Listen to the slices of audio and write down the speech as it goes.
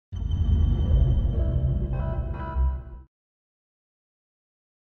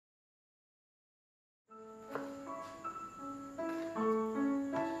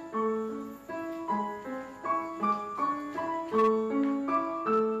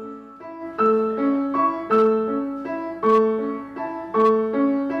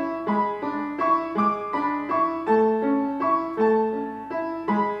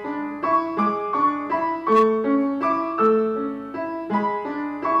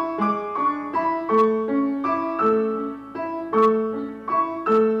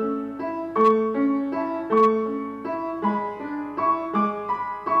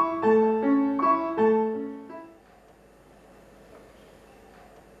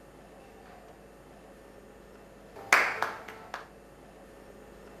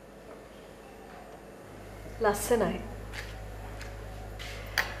ලස්සනයි.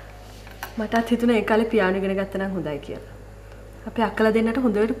 මටත් හිතුණා ඒ කාලේ පියානෝ ඉගෙන ගත්තා නම් හොඳයි කියලා. අපේ අක්කලා දෙන්නට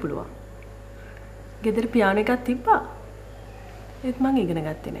හොඳට පුළුවන්. ගෙදර පියානෝ එකක් තිබ්බා. ඒත් මං ඉගෙන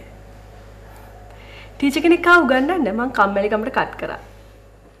ගත්තේ නෑ. ටීචර් කෙනෙක් ආව උගන්වන්න මං කම්මැලිකමට කට් කරා.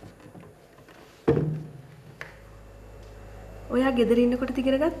 ඔයා ගෙදර ඉන්නකොට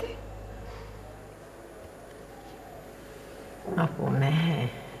ඉගෙන ගත්තේ? අපෝ නෑ.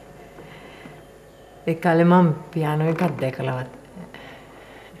 ඒ කාලේ මම පියානෝ එකක් දැකලවත්.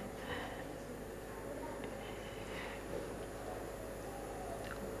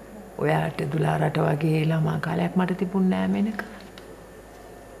 ඔයාට දුලාරට වගේ ළමා කාලයක් මට තිබුණේ නෑ මේනක.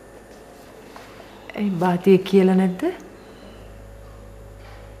 ඒ බාතිය කියලා නැද්ද?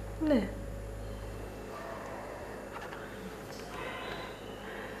 නෑ.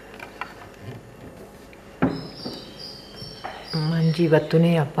 මං ජීවත්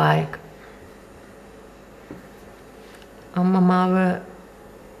වුණේ අපායක. අම්මා මාව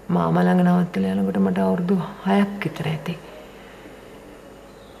මාමා ළඟ නවත්තලා යනකොට මට අවුරුදු 6ක් විතර ඇති.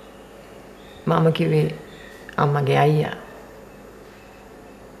 මම කිව්වේ අම්මගේ අයියා.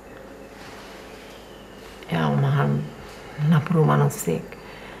 එයා මහා නපුරු මිනිස්සෙක්.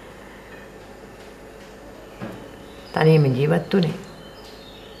 තනියම ජීවත් වුණේ.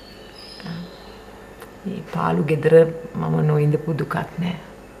 මේ පාළු ගෙදර මම නොඉඳපු දුකක් නෑ.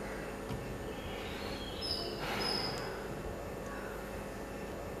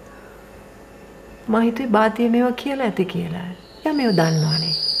 මම හිතුවේ බාතිය මේවා කියලා ඇති කියලා. එයා මේව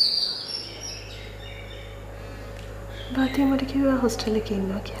දන්නවනේ. බාතිය මට කිව්වා හොස්ටල් එකේ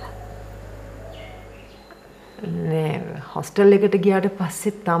ඉන්නවා කියලා. නෑ හොස්ටල් එකට ගියාට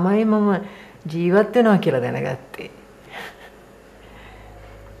පස්සේ තමයි මම ජීවත් වෙනවා කියලා දැනගත්තේ.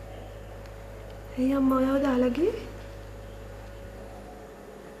 ඒ අම්මා ඔයාව දාලා ගියේ?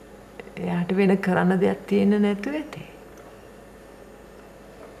 එයාට වෙන කරන්න දෙයක් තියෙන්න නැතුව ඇති.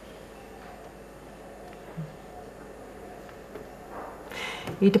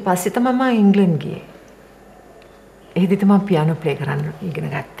 ඊට පස්සේ තමයි මම ඉංග්ලන්ඩ් ගියේ. එහිදී තමයි පියානෝ ප්ලේ කරන්න ඉගෙන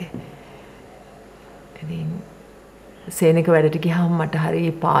ගත්තේ. ඉතින් සේනික වැඩට ගියාම මට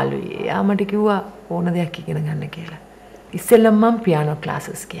හරි පාළුයි. එයා මට කිව්වා ඕන දෙයක් ඉගෙන ගන්න කියලා. ඉස්සෙල්ලම මම පියානෝ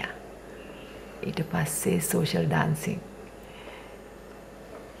ක්ලාසස් ගියා. ඊට පස්සේ සෝෂල් ඩාන්සින්.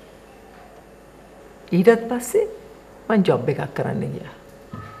 ඊට පස්සේ මම ජොබ් එකක් කරන්න ගියා.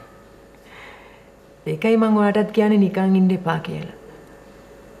 ඒකයි මම ඔයාලටත් කියන්නේ නිකන් ඉන්න එපා කියලා.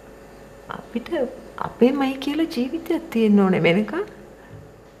 අපිට අපේමයි කියලා ජීවිතයක් තියෙන්න ඕනේ වෙනකන්.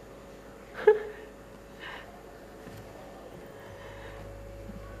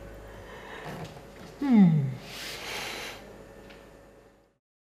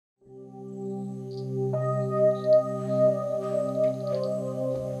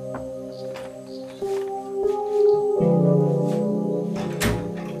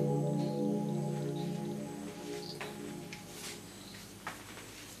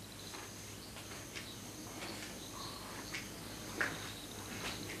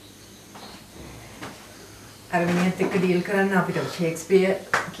 අර මිනිහත් එක්ක ඩීල් කරන්න අපිට ෂේක්ස්පියර්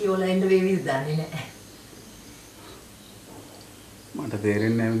කියවලා ඉන්න වේවිද දන්නේ නැහැ. මට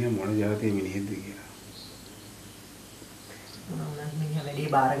තේරෙන්නේ නැහැ මිනිහා මොන જાතියේ මිනිහෙක්ද කියලා. මොනවා මිනිහා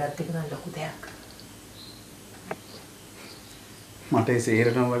වැඩි බාරගත්ත එක නම් ලොකු දෙයක්. මට ඒ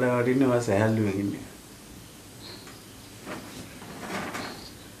සේරටම වඩා වටින්නේ වා සෑහලුවෙන් ඉන්නේ.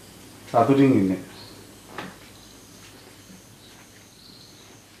 සතුටින් ඉන්නේ.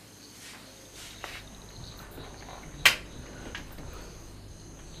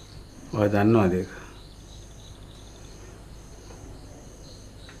 ඔය දන්නවද ඒක?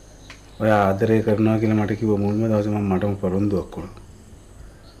 ඔය ආදරය කරනවා කියලා මට කිව්ව මුල්ම දවසේ මටම පොරොන්දුවක් වුණා.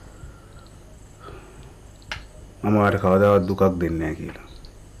 මම ඔයාලට කවදාවත් දුකක් දෙන්නේ නැහැ කියලා.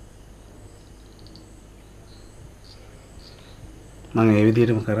 මම ඒ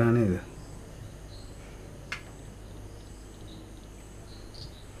විදිහටම කරා නේද?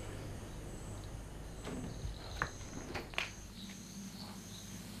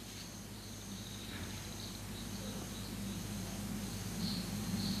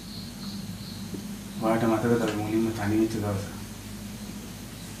 ඔයාලට මතකද අර මුලින්ම තනි වෙච්ච දවස?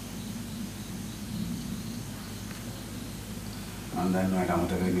 මම දන්නවා ඔයාලට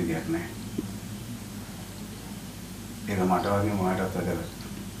අමතක වෙන්න දෙයක් නැහැ. ඒක මට වගේම ඔයාලටත් වැදගත්.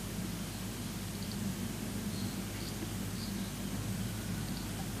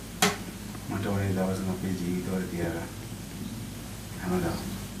 මට ඔය දවසම අපේ ජීවිතවල තියාගන්න. හැමදාම.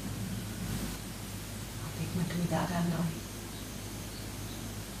 අපිට මට විදා ගන්න ඕනේ.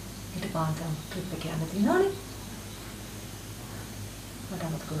 ඊට පාන්දර ට්‍රිප් එක යන්න තියෙනවනේ. මට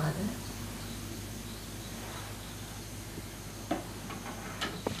අමතක වුණාද?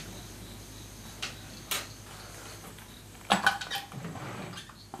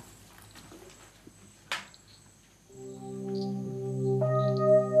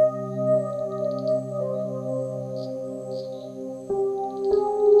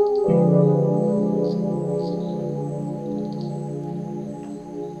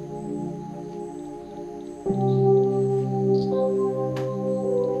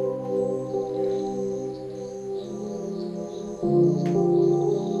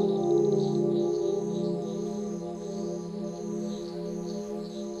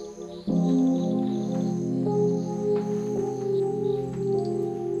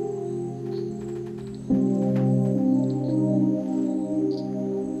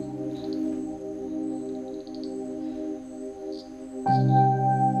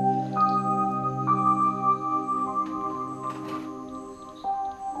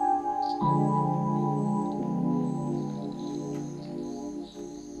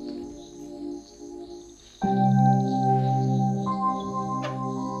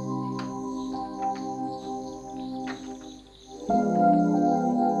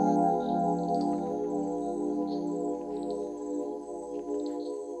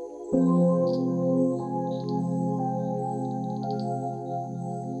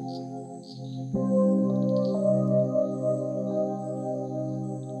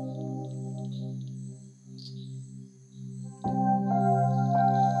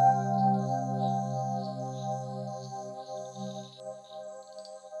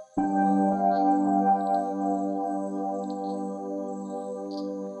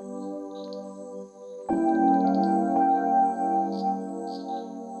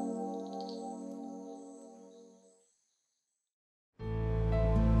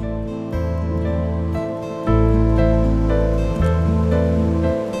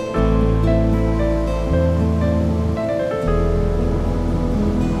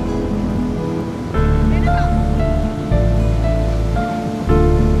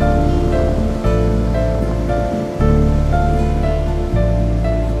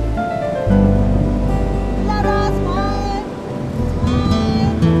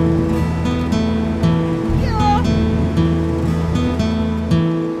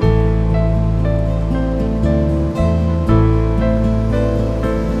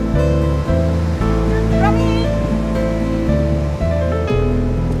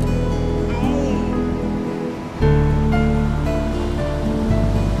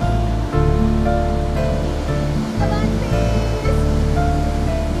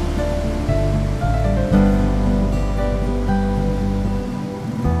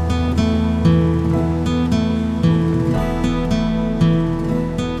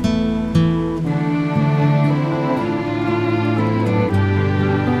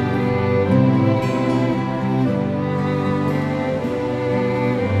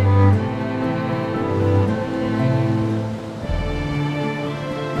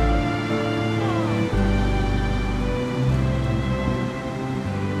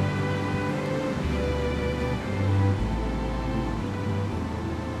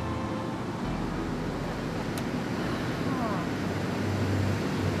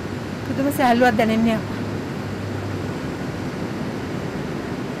 පුදුම සෑහලුවක් දැනෙන්නේ.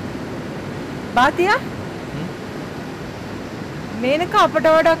 බාතියා මේනක අපට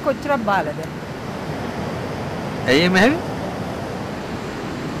වඩා කොච්චරක් බාලද? ඇයි එහෙම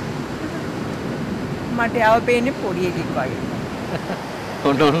මට ආව පේන්නේ පොඩි එකෙක් වගේ.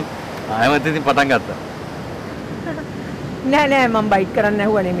 ඔන්න ආයෙත් ඉතින් පටන් ගත්තා. නෑ මම බයිට් කරන්න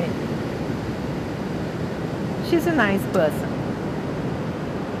ඇහුවා නෙමෙයි. She's a nice person.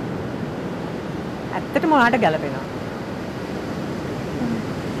 ඇත්තටම ඔයාට ගැලපෙනවා.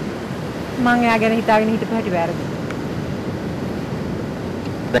 මං එයා ගැන හිතාගෙන හිටපු හැටි වැරදි.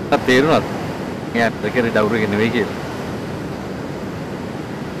 දැන් තේරුණාද? එයා දෙකේ දවුරේ නෙවෙයි කියලා.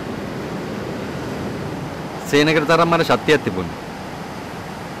 සේනකට තරම් මට ශක්තියක් තිබුණා.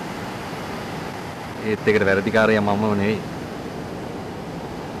 ඒත් ඒකට වැරදිකාරයා මමම නෙවෙයි.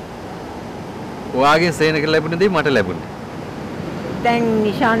 ඔයාගේ සේනක ලැබුණ දේ මට ලැබුණේ. දැන්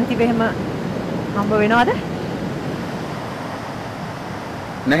නිශාන්ති වෙහෙම හම්බ වෙනවද?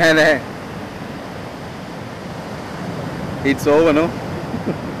 නැහැ. It's over no.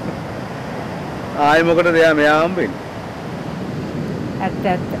 ආයෙ මොකටද මෙයා හම්බෙන්නේ?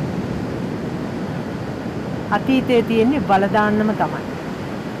 ඇත්ත. අතීතයේ තියෙන්නේ බල දාන්නම තමයි.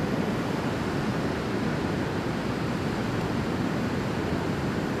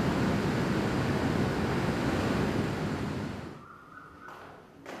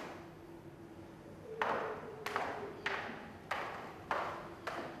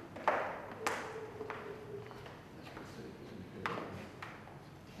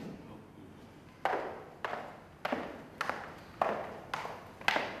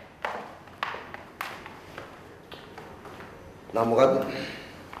 Nama මොකද්ද?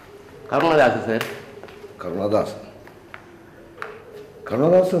 කරුණාදාස සර්. කරුණාදාස.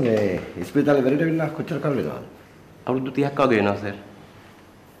 කරුණාදාස මේ ඉස්පිරිතාලේ වැඩට වෙලා කොච්චර කාල වෙනවද? අවුරුදු 30ක් වගේ වෙනවා සර්.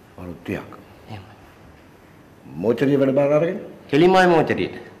 අවුරුදු 30ක්. එහෙමයි. මොචරිය වැඩ බාර අරගෙන? කෙලින්ම ආයේ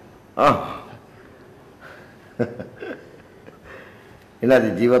මොචරියට. එලාද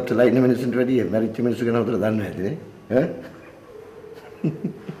ජීවත් වෙලා ඉන්න මිනිස්සුන්ට වැඩිය මැරිච්ච මිනිස්සු ගැන හොඳට දන්නවා ඇතිනේ. ඈ?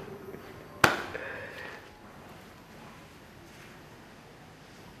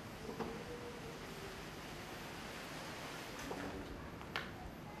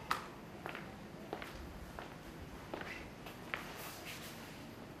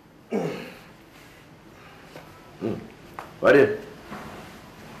 Waduh.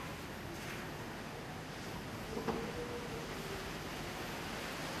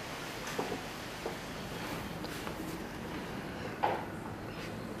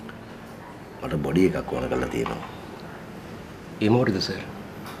 මට බොඩි එකක් ඕන කරලා තියෙනවා. ඒ මොකටද සර්?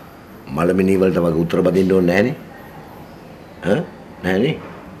 මලමිනී වලට වගේ උත්තර බදින්න ඕනේ නැහනේ. ඈ? නැහනේ.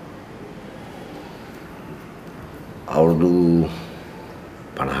 අවුරුදු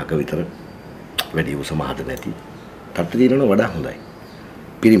 50ක විතර වැඩි උස මහත නැති. තට්ටු දිනන වඩා හොඳයි.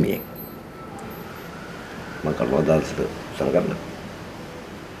 පිරිමියෙක්. මම කරුණාදාසට සලකන්න.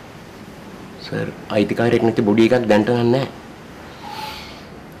 සර් අයිතිකාරයෙක් නැති බොඩි එකක් දැන්ට නැහැ.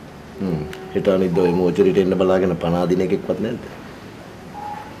 හිතානිද්ද ඔය මොචරිට එන්න බලාගෙන 50 දින එකක්වත් නැද්ද?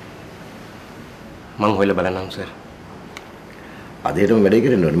 මං හොයලා බලන්නම් සර්. අදේටම වැඩේ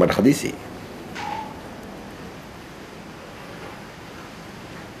කරන්න ඕනේ මට හදිසියි.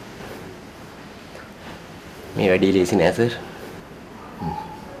 මේ වැඩේ ලේසි නෑ සර්.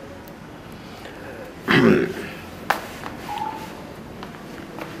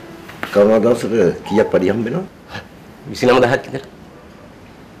 කරුණාදාසට කීයක් පඩි හම්බ වෙනවද? 29000ක් විතර.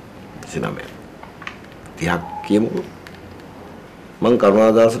 29. 30ක් කියමුකෝ. මං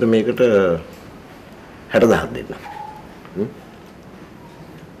කරුණාදාසට මේකට 60000ක් දෙන්නම්.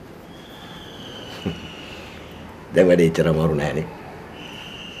 දැන් වැඩේ ඉච්චර අමාරු නෑනේ.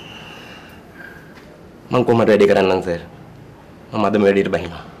 මං කොහමද වැඩේ කරන්නම් සර්. මම අදම වැඩේට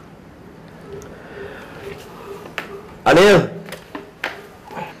බහිනවා. අනේ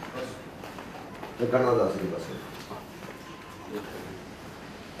කරුණාදාස ඉවසන්න.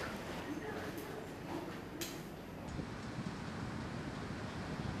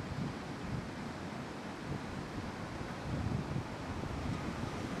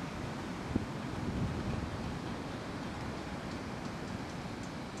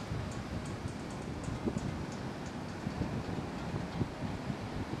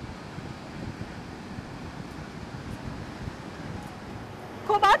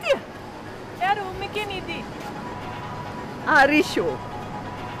 Batia. Yaar room में क्या नहीं थी? Arisho.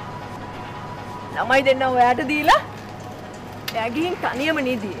 ළමයි දෙන්න ඔයාට දීලා එයා ගිහින් තනියම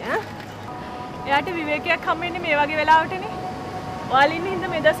නිදී ඈ. එයාට විවේකයක් හම් වෙන්නේ මේ වගේ වෙලාවටනේ. ඔයාලා ඉන්න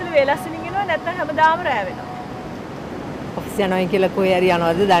හින්දා මේ දවස්වල වේලස්සනින් එනවා නැත්නම් හැමදාම රැ වෙනවා. ඔෆිස් යනවා කියලා කොහේ හරි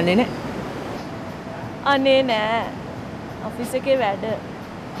යනවද දන්නේ නැහැ. අනේ නෑ. ඔෆිස් එකේ වැඩ.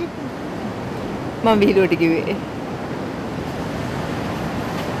 මම විහිළුවට කිව්වේ.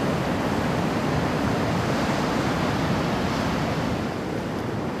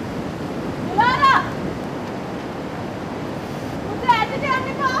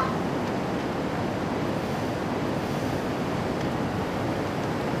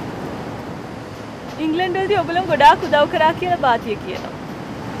 ඉංග්ලන්ඩ් වලදී ඔයගොල්ලෝ ගොඩාක් උදව් කරා කියලා බාතිය කියනවා.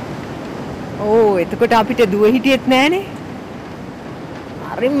 ඕ එතකොට අපිට දුව හිටියෙත් නෑනේ.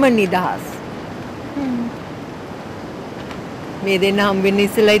 හරිම නිදහස්. මේ දෙන්න හම්බෙන්න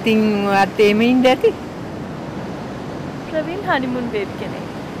ඉස්සෙල්ලා ඉතින් ඔයත් එහෙම ඉඳ ඇති. ප්‍රවීන් හනිමුන් බේබි කෙනෙක්.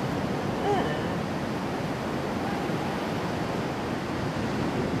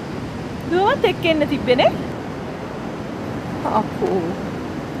 දුවත් එක්ක එන්න තිබ්බේනේ. අපෝ.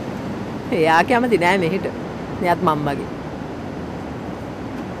 එයා කැමති නෑ මෙහෙට. එයාත් මම්මගේ.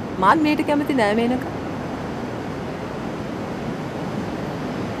 මාත් මෙහෙට කැමති නෑ මේනක.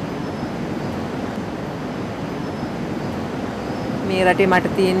 මේ රටේ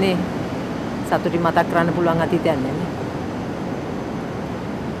මට තියෙන්නේ සතුටින් මතක් කරන්න පුළුවන් අතීතයක් නෙමෙයි.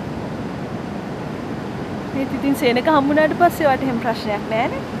 ඒත් ඉතින් සේනක හම්බුනාට පස්සේ වට හැම ප්‍රශ්නයක්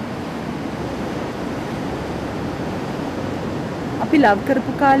නෑනේ. අපි ලව්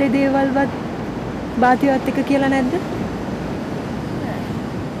කරපු කාලේ දේවල්වත් බාතියවත් එක කියලා නැද්ද?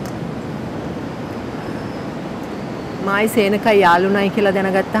 මායි සේනකයි යාළුණයි කියලා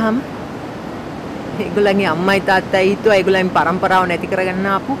දැනගත්තාම ඒගොල්ලන්ගේ අම්මයි තාත්තයි හිතුවා ඒගොල්ලන් පරම්පරාව නැති කරගන්න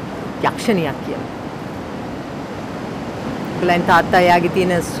ආපු යක්ෂණියක් කියලා. ඒගොල්ලන් තාත්තා යාගේ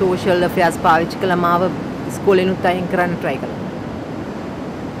තියෙන සෝෂල් අෆෙයර්ස් පාවිච්චි කළා මාව ඉස්කෝලේනුත් අයින් කරන්න try කළා.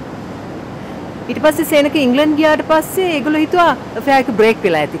 ඊට පස්සේ සේනක ඉංග්ලන්ඩ් ගියාට පස්සේ ඒගොල්ලෝ හිතුවා අෆෙයර් එක බ්‍රේක්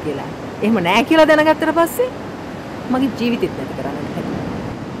වෙලා ඇති කියලා. එහෙම නෑ කියලා දැනගත්තට පස්සේ මගේ ජීවිතෙත් නැති කරන්න හැදුවා.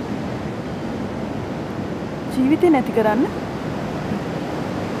 ජීවිතේ නැති කරන්න?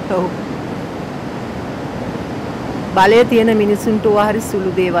 ඔව්. බලය තියෙන මිනිසුන්ට ඕවා හරි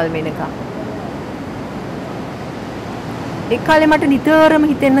සුළු දේවල් මෙනක. ඒ කාලේ මට නිතරම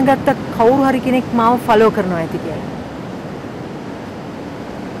හිතෙන්න ගත්ත කවුරු හරි කෙනෙක් මාව ෆලෝ කරනවා ඇති කියලා.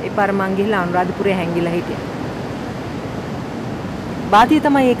 ඒ පාර මං ගිහලා අනුරාධපුරේ හැංගිලා හිටියා. බාතිය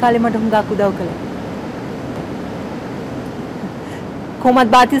තමයි ඒ කාලේ මට හුඟක් උදව් කළේ. කොහොමද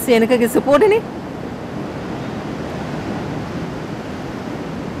බාතිය සේනකගේ සපෝට්නේ?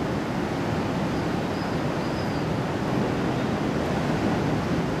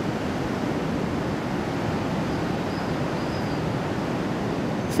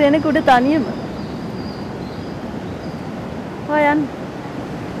 සේනක උඩ තනියම. හොයන්.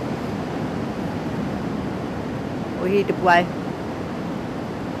 ඔය හිටපු අය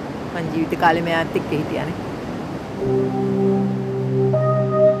මං ජීවිත කාලේ මෙයාත් එක්ක හිටියානේ.